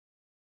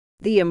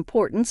The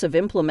importance of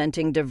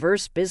implementing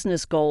diverse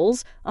business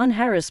goals on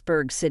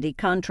Harrisburg City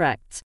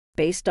contracts,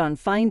 based on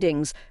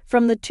findings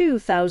from the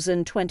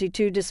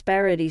 2022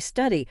 Disparity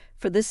Study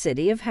for the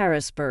City of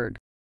Harrisburg.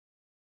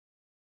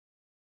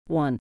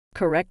 1.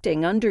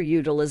 Correcting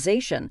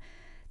underutilization.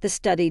 The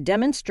study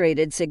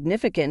demonstrated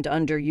significant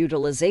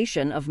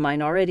underutilization of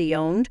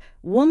minority-owned,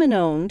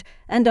 woman-owned,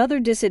 and other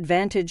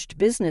disadvantaged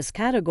business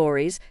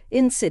categories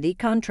in city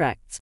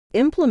contracts.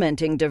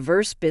 Implementing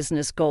diverse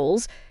business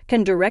goals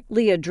can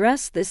directly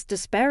address this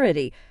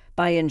disparity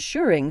by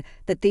ensuring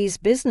that these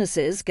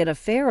businesses get a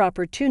fair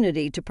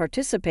opportunity to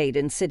participate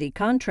in city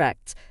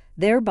contracts,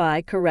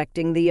 thereby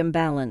correcting the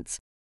imbalance.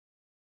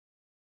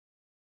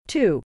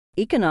 2.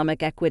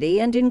 Economic equity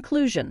and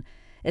inclusion.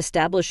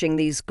 Establishing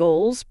these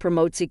goals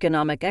promotes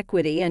economic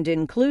equity and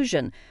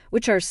inclusion,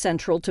 which are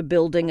central to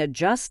building a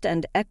just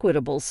and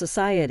equitable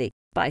society.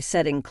 By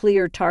setting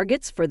clear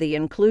targets for the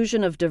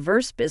inclusion of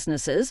diverse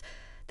businesses,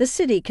 the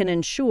city can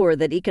ensure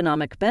that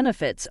economic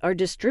benefits are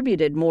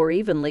distributed more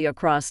evenly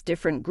across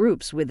different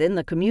groups within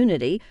the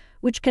community,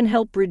 which can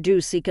help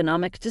reduce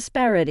economic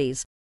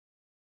disparities.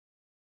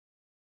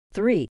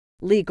 3.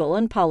 Legal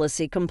and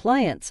policy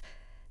compliance.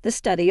 The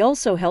study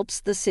also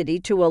helps the city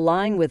to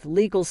align with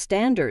legal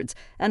standards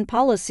and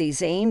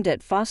policies aimed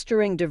at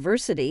fostering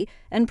diversity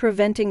and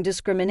preventing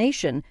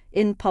discrimination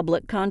in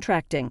public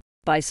contracting.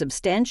 By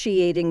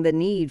substantiating the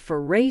need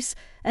for race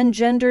and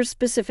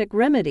gender-specific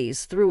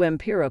remedies through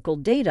empirical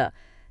data,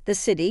 the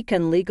city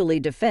can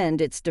legally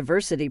defend its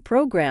diversity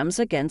programs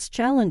against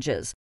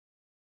challenges.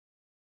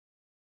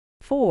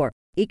 4.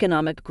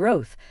 Economic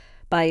growth.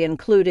 By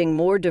including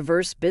more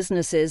diverse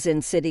businesses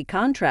in city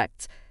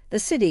contracts, the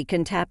city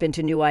can tap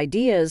into new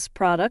ideas,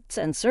 products,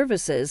 and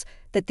services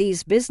that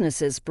these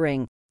businesses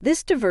bring.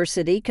 This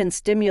diversity can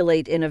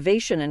stimulate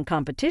innovation and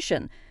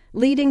competition,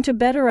 leading to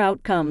better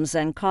outcomes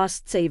and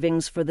cost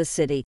savings for the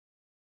city.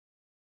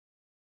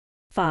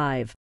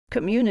 5.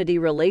 Community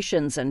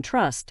relations and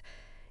trust.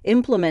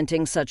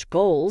 Implementing such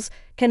goals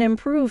can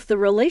improve the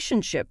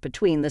relationship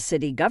between the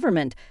city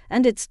government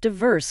and its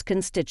diverse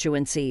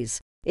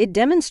constituencies. It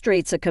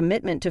demonstrates a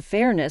commitment to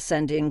fairness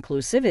and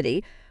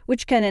inclusivity,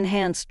 which can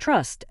enhance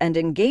trust and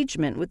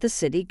engagement with the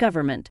city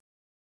government.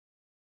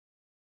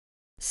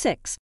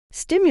 6.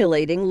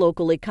 Stimulating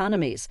local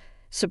economies.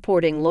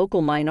 Supporting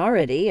local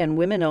minority and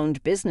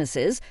women-owned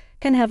businesses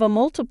can have a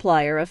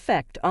multiplier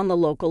effect on the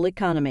local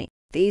economy.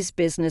 These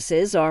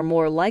businesses are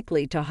more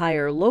likely to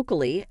hire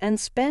locally and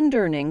spend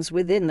earnings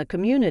within the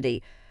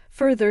community,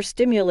 further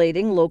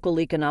stimulating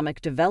local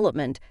economic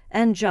development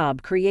and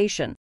job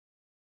creation.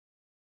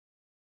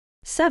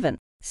 7.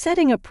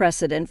 Setting a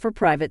precedent for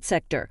private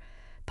sector.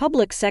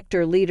 Public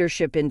sector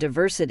leadership in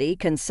diversity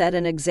can set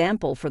an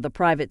example for the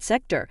private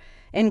sector,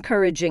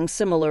 encouraging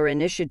similar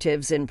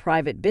initiatives in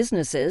private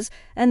businesses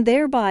and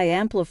thereby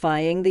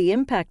amplifying the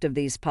impact of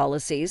these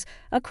policies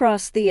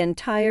across the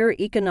entire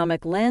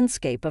economic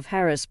landscape of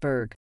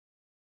Harrisburg.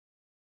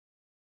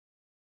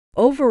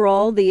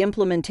 Overall, the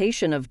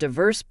implementation of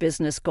diverse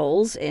business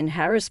goals in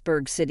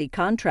Harrisburg city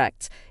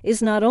contracts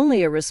is not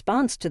only a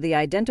response to the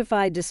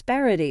identified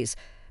disparities,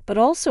 but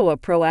also a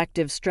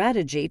proactive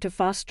strategy to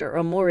foster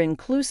a more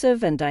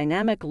inclusive and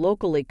dynamic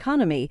local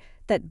economy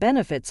that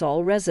benefits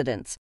all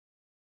residents.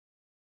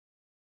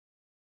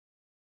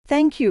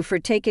 Thank you for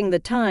taking the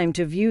time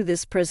to view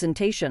this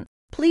presentation.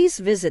 Please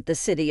visit the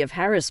City of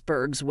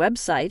Harrisburg's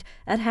website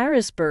at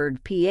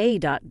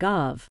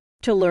harrisburgpa.gov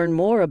to learn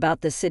more about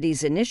the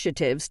city's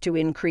initiatives to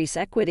increase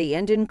equity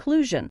and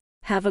inclusion.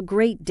 Have a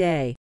great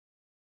day.